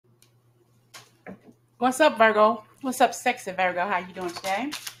What's up, Virgo? What's up, sexy Virgo? How you doing today?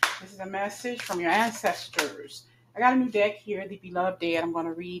 This is a message from your ancestors. I got a new deck here, the Beloved Dead. I'm going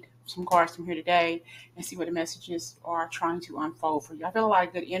to read some cards from here today and see what the messages are trying to unfold for you. I feel a lot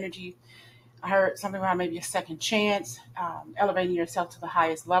of good energy. I heard something about maybe a second chance, elevating yourself to the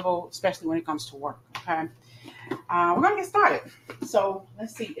highest level, especially when it comes to work. Okay, we're going to get started. So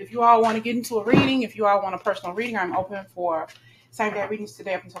let's see. If you all want to get into a reading, if you all want a personal reading, I'm open for same-day readings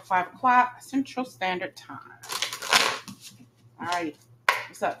today up until 5 o'clock Central Standard Time. All right,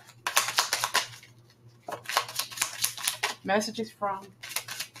 what's up? Messages from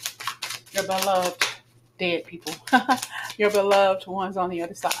your beloved dead people, your beloved ones on the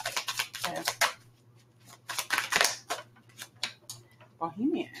other side. Okay.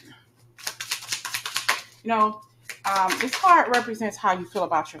 Bohemian. This card represents how you feel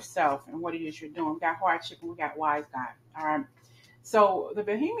about yourself and what it is you're doing. We got hardship and we got wise guy. All right. So the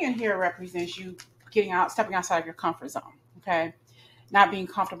Bohemian here represents you stepping outside of your comfort zone. Okay. Not being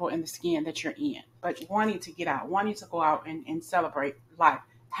comfortable in the skin that you're in, but wanting to get out, wanting to go out and celebrate life,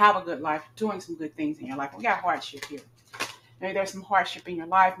 have a good life, doing some good things in your life. We got hardship here. Maybe there's some hardship in your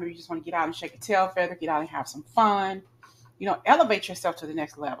life. Maybe you just want to get out and shake a tail feather, get out and have some fun. Elevate yourself to the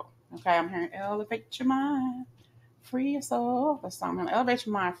next level. Okay, I'm hearing elevate your mind, free your soul. That's something. Elevate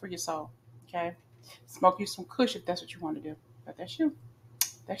your mind, free your soul. Okay, smoke you some kush if that's what you want to do. But that's you.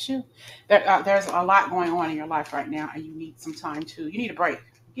 That's you. There's a lot going on in your life right now, and you need some time you need a break.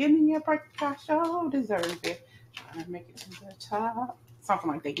 Give me a break, I sure deserve it. Trying to make it to the top.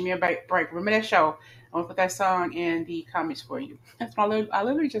 Something like that. Give me a break. Remember that show? I'm going to put that song in the comments for you. That's I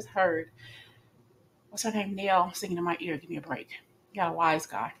literally just heard, what's her name? Neil singing in my ear. Give me a break. You got a wise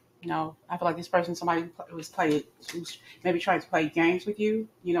guy. I feel like this person, somebody who's maybe trying to play games with you.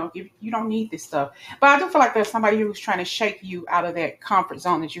 You don't need this stuff. But I do feel like there's somebody who's trying to shake you out of that comfort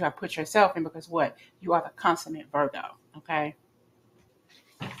zone that you have put yourself in because what? You are the consummate Virgo. Okay.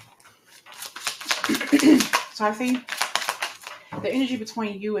 So I see the energy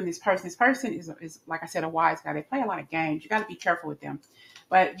between you and this person. This person is like I said, a wise guy. They play a lot of games. You got to be careful with them.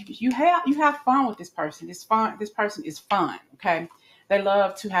 But you have fun with this person. This person is fun. Okay. They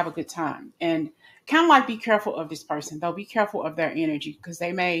love to have a good time, and kind of like be careful of this person. Though be careful of their energy because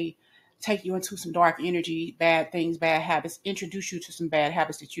they may take you into some dark energy, bad things, bad habits, introduce you to some bad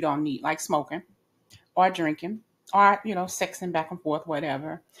habits that you don't need, like smoking or drinking or, sexing back and forth,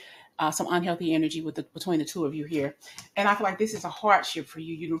 whatever. Some unhealthy energy between the two of you here. And I feel like this is a hardship for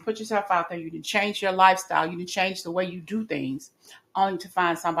you. You didn't put yourself out there. You didn't change your lifestyle. You didn't change the way you do things only to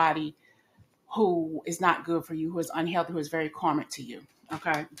find somebody who is not good for you, who is unhealthy, who is very karmic to you,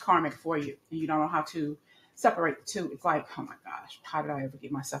 okay? Karmic for you. And you don't know how to separate the two. It's like, oh my gosh, how did I ever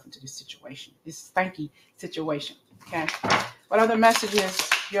get myself into this situation? This stanky situation, okay? What other messages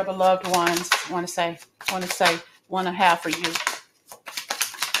your beloved ones want to have for you?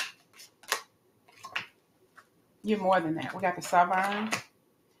 You're more than that. We got the Sovereign.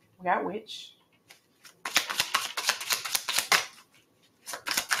 We got Witch.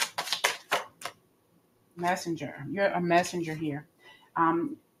 Messenger. You're a messenger here.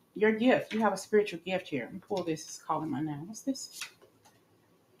 Your gift. You have a spiritual gift here. Let me pull this. It's calling my name. What's this?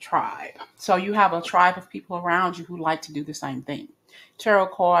 Tribe. So you have a tribe of people around you who like to do the same thing. Tarot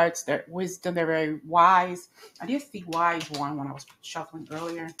cards. They're wisdom. They're very wise. I did see wise one when I was shuffling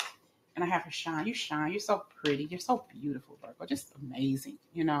earlier. And I have her shine. You shine. You're so pretty. You're so beautiful, Virgo. Just amazing,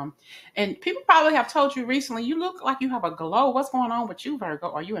 And people probably have told you recently, you look like you have a glow. What's going on with you,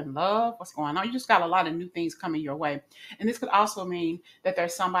 Virgo? Are you in love? What's going on? You just got a lot of new things coming your way. And this could also mean that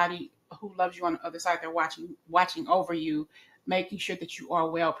there's somebody who loves you on the other side. They're watching over you, making sure that you are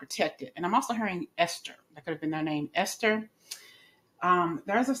well protected. And I'm also hearing Esther. That could have been their name, Esther.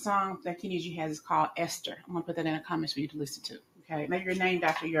 There's a song that Kenny has. It's called Esther. I'm going to put that in the comments for you to listen to. Okay, maybe you're named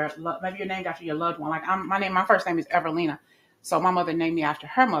after your loved one. Like my first name is Evelina, so my mother named me after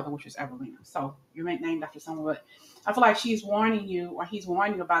her mother, which is Evelina. So you're named after someone. But I feel like she's warning you, or he's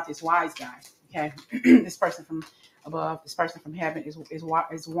warning you about this wise guy. Okay, this person from above, this person from heaven is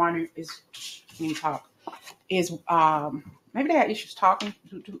warning. Can you talk? Maybe they had issues talking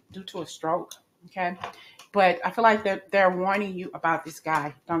due to a stroke. Okay, but I feel like they're warning you about this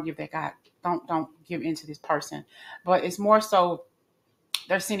guy. Don't give that guy. Don't give into this person. But it's more so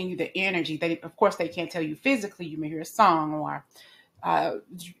they're sending you the energy. Of course, they can't tell you physically. You may hear a song or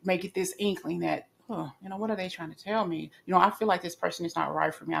may get this inkling that, what are they trying to tell me? I feel like this person is not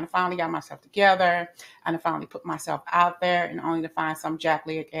right for me. I finally got myself together. I finally put myself out there, and only to find some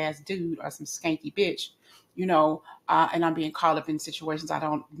jackleg ass dude or some skanky bitch, and I'm being caught up in situations I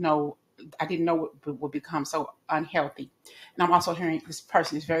don't know I didn't know would become so unhealthy. And I'm also hearing this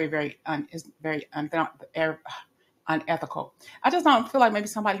person is very unethical. I just don't feel like maybe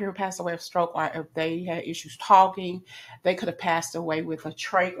somebody here passed away of stroke, or if they had issues talking, they could have passed away with a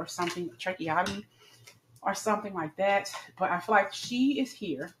trach or something, tracheotomy or something like that. But I feel like she is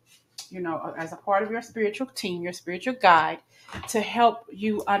here, as a part of your spiritual team, your spiritual guide, to help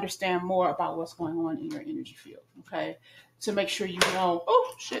you understand more about what's going on in your energy field. Okay. To make sure you know,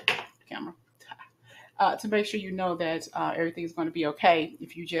 oh shit, camera. To make sure you know that everything is going to be okay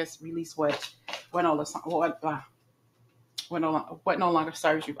if you just release what no longer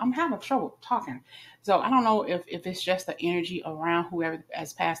serves you. I'm having trouble talking. So I don't know if it's just the energy around whoever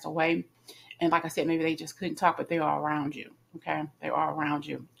has passed away. And like I said, maybe they just couldn't talk, but they are around you. Okay. They are around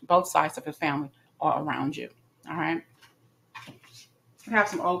you. Both sides of the family are around you. All right. You have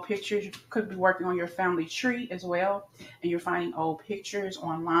some old pictures. You could be working on your family tree as well. And you're finding old pictures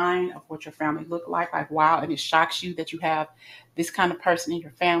online of what your family looked like. Like, wow. And it shocks you that you have this kind of person in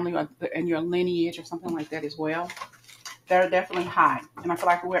your family or in your lineage or something like that as well. They're definitely high. And I feel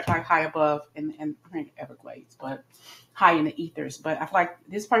like we're like high above in Everglades, but high in the ethers. But I feel like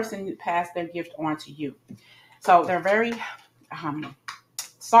this person passed their gift on to you. So they're very they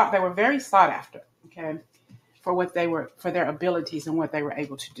were very sought after, okay, for their abilities and what they were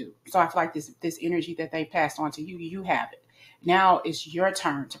able to do. So I feel like this energy that they passed on to you, you have it. Now it's your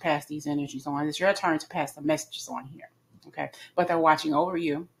turn to pass these energies on. It's your turn to pass the messages on here. Okay. But they're watching over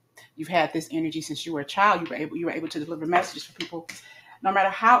you. You've had this energy since you were a child. You were able to deliver messages for people. No matter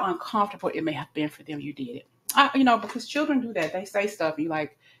how uncomfortable it may have been for them, you did it. Because children do that. They say stuff. And you're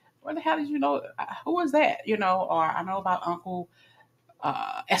like, where the hell did you know? Who was that? Or I know about Uncle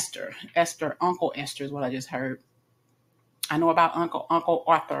Esther. Uncle Esther is what I just heard. I know about Uncle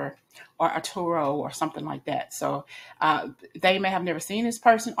Arthur or Arturo or something like that. So they may have never seen this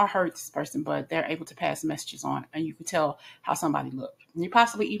person or heard this person, but they're able to pass messages on, and you can tell how somebody looked. And you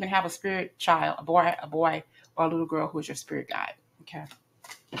possibly even have a spirit child, a boy, or a little girl who is your spirit guide. Okay.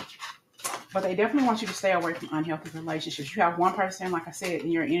 But they definitely want you to stay away from unhealthy relationships. You have one person, like I said,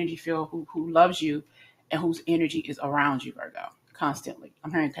 in your energy field who loves you and whose energy is around you, Virgo, constantly.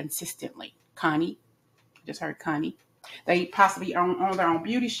 I'm hearing consistently. Connie. Just heard Connie. They possibly own their own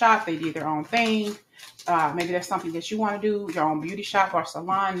beauty shop. They did their own thing. Maybe there's something that you want to do, your own beauty shop or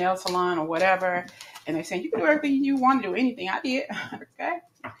salon, nail salon or whatever. And they're saying, you can do everything you want to do, anything. I did. Okay.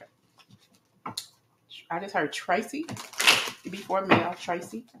 I just heard Tracy. Before male,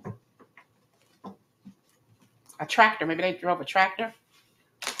 Tracy. A tractor. Maybe they drove a tractor.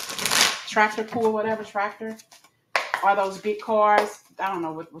 Tractor pool, whatever, tractor. Or those big cars. I don't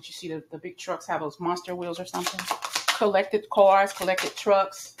know what you see. The big trucks have those monster wheels or something. Collected cars, collected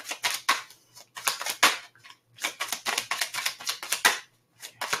trucks.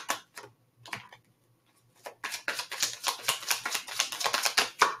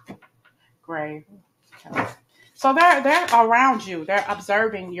 Grave. Okay. So they're around you. They're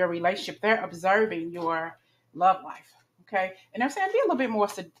observing your relationship. They're observing your love life. Okay. And they're saying be a little bit more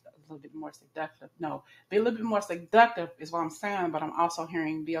seductive. No, be a little bit more seductive is what I'm saying, but I'm also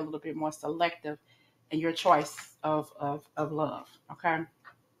hearing be a little bit more selective in your choice of love, okay?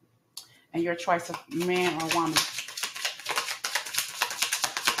 And your choice of man or woman.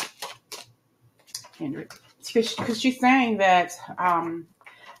 Kendrick. Because she's saying that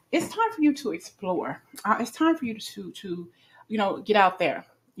it's time for you to explore. It's time for you to get out there,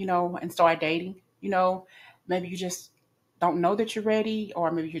 and start dating. Maybe you just don't know that you're ready,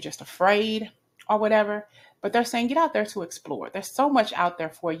 or maybe you're just afraid or whatever. But they're saying get out there to explore. There's so much out there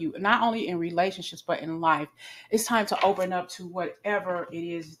for you, not only in relationships, but in life. It's time to open up to whatever it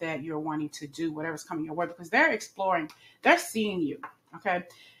is that you're wanting to do, whatever's coming your way, because they're exploring, they're seeing you, okay?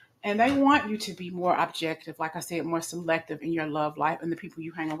 And they want you to be more objective, like I said, more selective in your love life and the people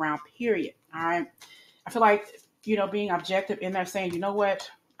you hang around, period, all right? I feel like, being objective in there saying, you know what?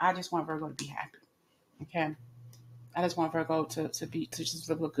 I just want Virgo to be happy, okay? I just want Virgo to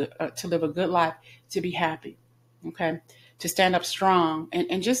live a good life, to be happy, okay, to stand up strong,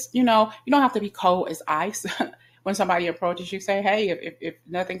 and just you don't have to be cold as ice when somebody approaches you. Say, hey, if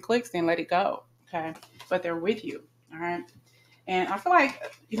nothing clicks, then let it go, okay. But they're with you, all right. And I feel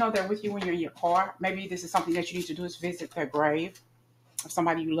like they're with you when you're in your car. Maybe this is something that you need to do is visit their grave of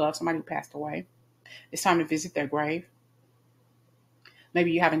somebody you love, somebody who passed away. It's time to visit their grave.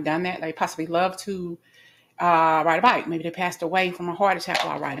 Maybe you haven't done that. They possibly love to ride a bike. Maybe they passed away from a heart attack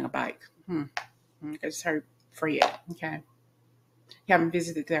while riding a bike. I just heard Fred. Okay. You haven't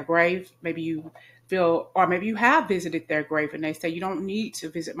visited their grave. Maybe you feel, or maybe you have visited their grave and they say, you don't need to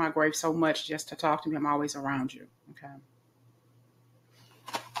visit my grave so much just to talk to me. I'm always around you. Okay.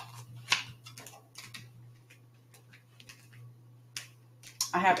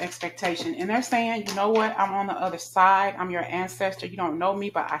 I have expectation. And they're saying, you know what? I'm on the other side. I'm your ancestor. You don't know me,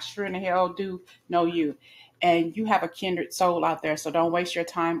 but I sure in the hell do know you. And you have a kindred soul out there. So don't waste your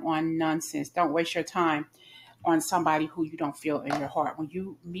time on nonsense. Don't waste your time on somebody who you don't feel in your heart. When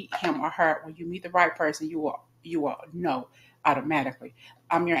you meet him or her, when you meet the right person, you will know automatically.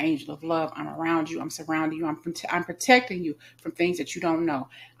 I'm your angel of love. I'm around you. I'm surrounding you. I'm protecting you from things that you don't know.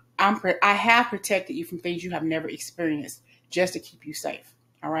 I have protected you from things you have never experienced just to keep you safe.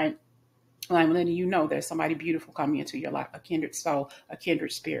 All right. Well, I'm letting you know there's somebody beautiful coming into your life, a kindred soul, a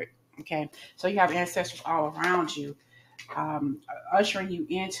kindred spirit. Okay. So you have ancestors all around you, ushering you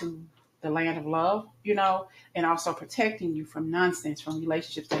into the land of love, and also protecting you from nonsense, from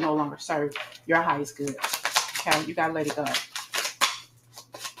relationships that no longer serve your highest good. Okay. You got to let it go.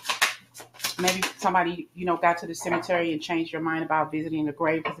 Maybe somebody, got to the cemetery and changed your mind about visiting the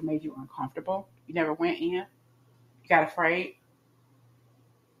grave because it made you uncomfortable. You never went in. You got afraid.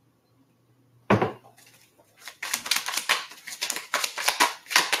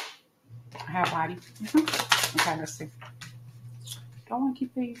 I have body. Okay, let's see. Do I want to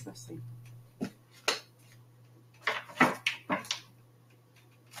keep these? Let's see.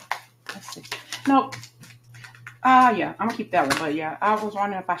 Let's see. Nope. Yeah, I'm going to keep that one. But yeah, I was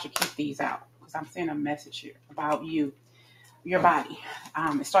wondering if I should keep these out because I'm sending a message here about you, your body.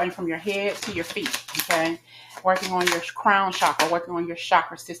 It's starting from your head to your feet, okay? Working on your crown chakra, working on your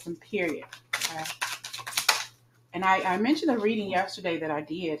chakra system, period. Okay? And I mentioned a reading yesterday that I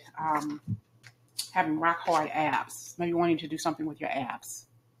did, having rock hard abs. Maybe wanting to do something with your abs.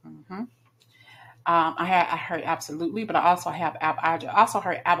 Mm-hmm. I heard absolutely, but I also heard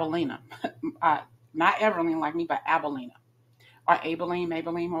Abelina. Not Evelyn like me, but Abelina. Or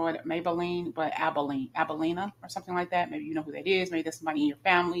Maybelline, but Abelina or something like that. Maybe you know who that is. Maybe that's somebody in your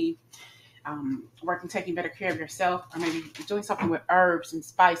family. Taking better care of yourself, or maybe doing something with herbs and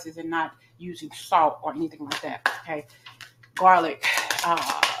spices and not using salt or anything like that. Okay, garlic,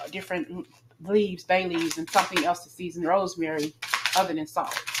 different leaves, bay leaves, and something else to season rosemary other than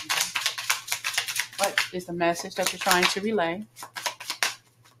salt. Okay? What is the message that you're trying to relay?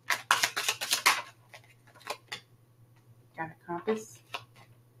 Got a compass.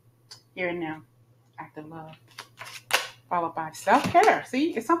 Here and now. Active love. Followed by self-care.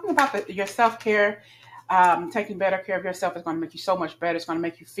 See, it's something about your self-care. Taking better care of yourself is going to make you so much better. It's going to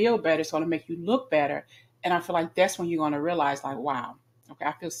make you feel better. It's going to make you look better. And I feel like that's when you're going to realize, like, wow, okay,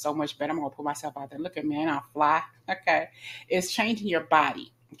 I feel so much better. I'm going to put myself out there. Look at me, and I'll fly. Okay. It's changing your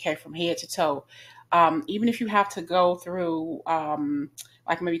body, okay, from head to toe. Even if you have to go through,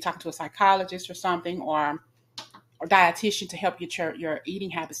 like maybe talking to a psychologist or something, or dietitian to help get your eating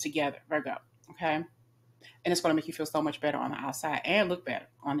habits together, Virgo, okay? And it's going to make you feel so much better on the outside and look better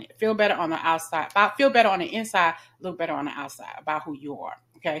on it. Feel better on the outside. Feel better on the inside. Look better on the outside about who you are.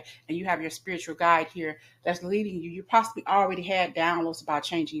 Okay. And you have your spiritual guide here that's leading you. You possibly already had downloads about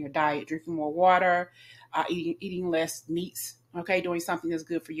changing your diet, drinking more water, eating less meats. Okay. Doing something that's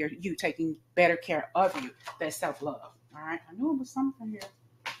good for you, taking better care of you. That's self-love. All right. I knew it was something here.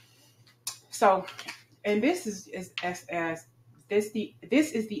 So, and this is I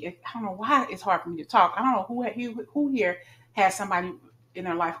don't know why it's hard for me to talk. I don't know who here has somebody in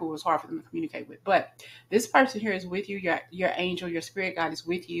their life who was hard for them to communicate with. But this person here is with you. Your angel, your spirit guide is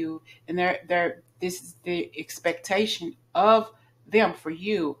with you, and this is the expectation of them for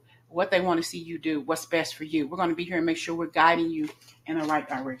you. What they want to see you do, what's best for you. We're going to be here and make sure we're guiding you in the right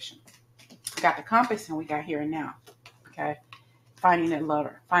direction. We got the compass, and we got here and now. Okay, finding that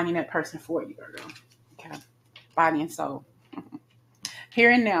lover, finding that person for you, Virgo. Okay, body and soul.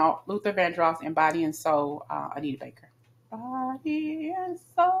 Here and now, Luther Vandross and Body and Soul, Anita Baker. Body and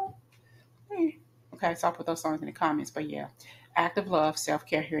Soul. Okay, so I'll put those songs in the comments. But yeah, active love,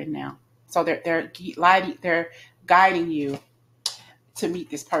 self-care here and now. So they're guiding you to meet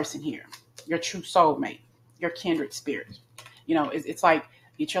this person here, your true soulmate, your kindred spirit. It's like,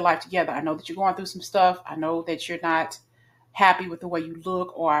 get your life together. I know that you're going through some stuff. I know that you're not happy with the way you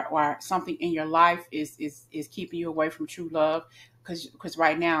look, or something in your life is keeping you away from true love. Because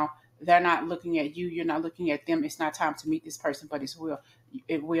right now they're not looking at you, you're not looking at them. It's not time to meet this person, but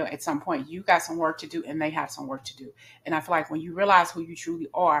it will at some point. You got some work to do, and they have some work to do. And I feel like when you realize who you truly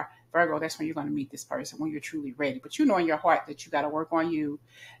are, Virgo, that's when you're going to meet this person, when you're truly ready. But you know in your heart that you got to work on you,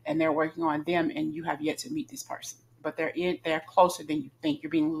 and they're working on them, and you have yet to meet this person. But they're closer than you think.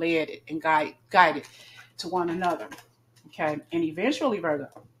 You're being led and guided to one another. Okay, and eventually, Virgo,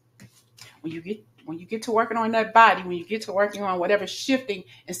 when you get to working on that body, when you get to working on whatever's shifting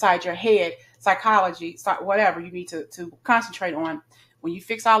inside your head, psychology, whatever you need to concentrate on, when you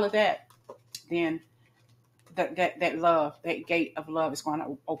fix all of that, then that love, that gate of love is going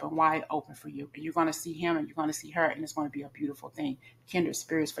to open wide open for you. And you're going to see him and you're going to see her, and it's going to be a beautiful thing. Kindred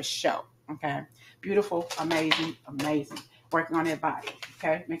spirits for sure. Okay. Beautiful, amazing, amazing. Working on that body.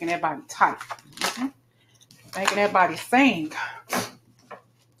 Okay. Making that body tight. Making that body sing.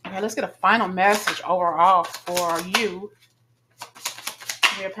 Okay, let's get a final message overall for you.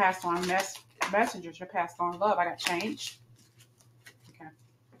 Your passed on messengers, your passed on love. I got change. Okay.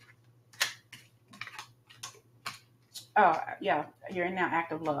 Yeah, you're in now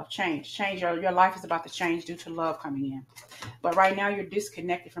active love. Change. Your life is about to change due to love coming in. But right now you're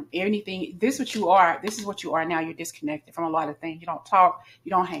disconnected from anything. This is what you are. This is what you are now. You're disconnected from a lot of things. You don't talk.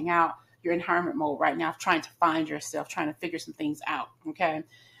 You don't hang out. You're in hermit mode right now, trying to find yourself, trying to figure some things out. Okay.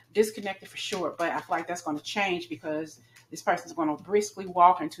 Disconnected for sure. But I feel like that's going to change because this person is going to briskly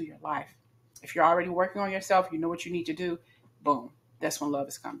walk into your life. If you're already working on yourself, you know what you need to do. Boom. That's when love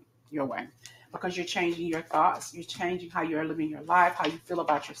is coming your way. Because you're changing your thoughts. You're changing how you're living your life, how you feel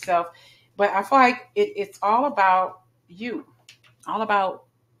about yourself. But I feel like it's all about you. All about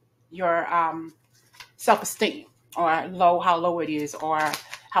your self-esteem, or how low it is, or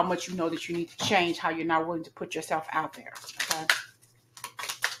how much you know that you need to change, how you're not willing to put yourself out there. Okay.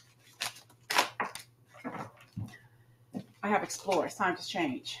 I have explore. It's time to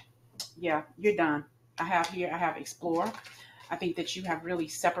change. Yeah, you're done. I have explore. I think that you have really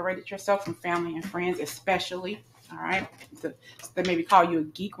separated yourself from family and friends, especially. All right. They maybe call you a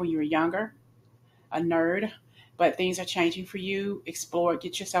geek when you were younger, a nerd, but things are changing for you. Explore,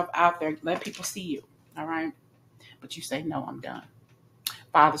 get yourself out there, let people see you. All right. But you say, no, I'm done.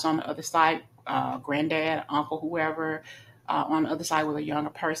 Father's on the other side, granddad, uncle, whoever, on the other side with a younger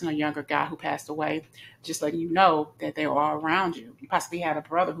person, a younger guy who passed away, just letting you know that they are around you. You possibly had a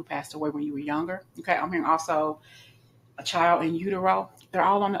brother who passed away when you were younger. Okay, I'm hearing also a child in utero. They're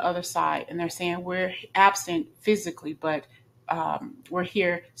all on the other side, and they're saying we're absent physically, but we're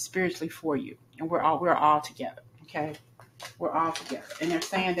here spiritually for you, and we're all together. Okay, we're all together, and they're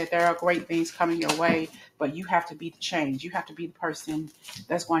saying that there are great things coming your way, but you have to be the change. You have to be the person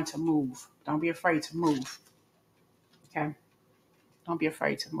that's going to move. Don't be afraid to move. Okay. Don't be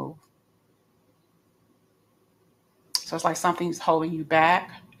afraid to move. So it's like something's holding you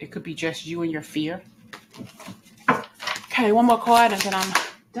back. It could be just you and your fear. Okay, one more card and then I'm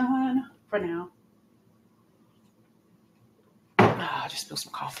done for now. I'll just spill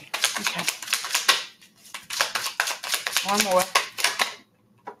some coffee. Okay. One more.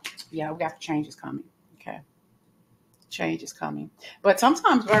 Yeah, we got the changes coming. Okay. Change is coming. But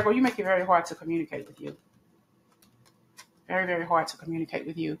sometimes, Virgo, you make it very hard to communicate with you. Very, very hard to communicate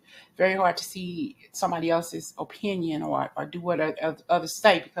with you. Very hard to see somebody else's opinion or do what others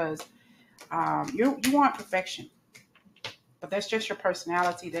say, because you want perfection. But that's just your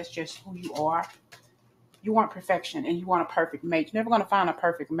personality. That's just who you are. You want perfection and you want a perfect mate. You're never going to find a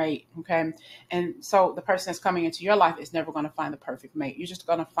perfect mate, okay? And so the person that's coming into your life is never going to find the perfect mate. You're just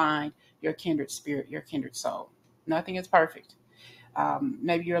going to find your kindred spirit, your kindred soul. Nothing is perfect.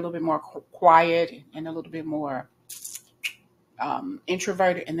 Maybe you're a little bit more quiet and a little bit more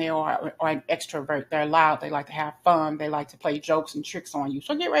introverted, and they are an extrovert. They're loud. They like to have fun. They like to play jokes and tricks on you.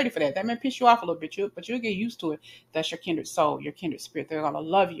 So get ready for that. That may piss you off a little bit, but you'll get used to it. That's your kindred soul, your kindred spirit. They're going to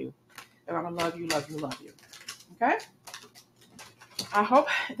love you. They're going to love you, love you, love you. Okay? I hope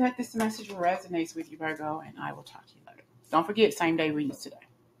that this message resonates with you, Virgo, and I will talk to you later. Don't forget, same day reads today.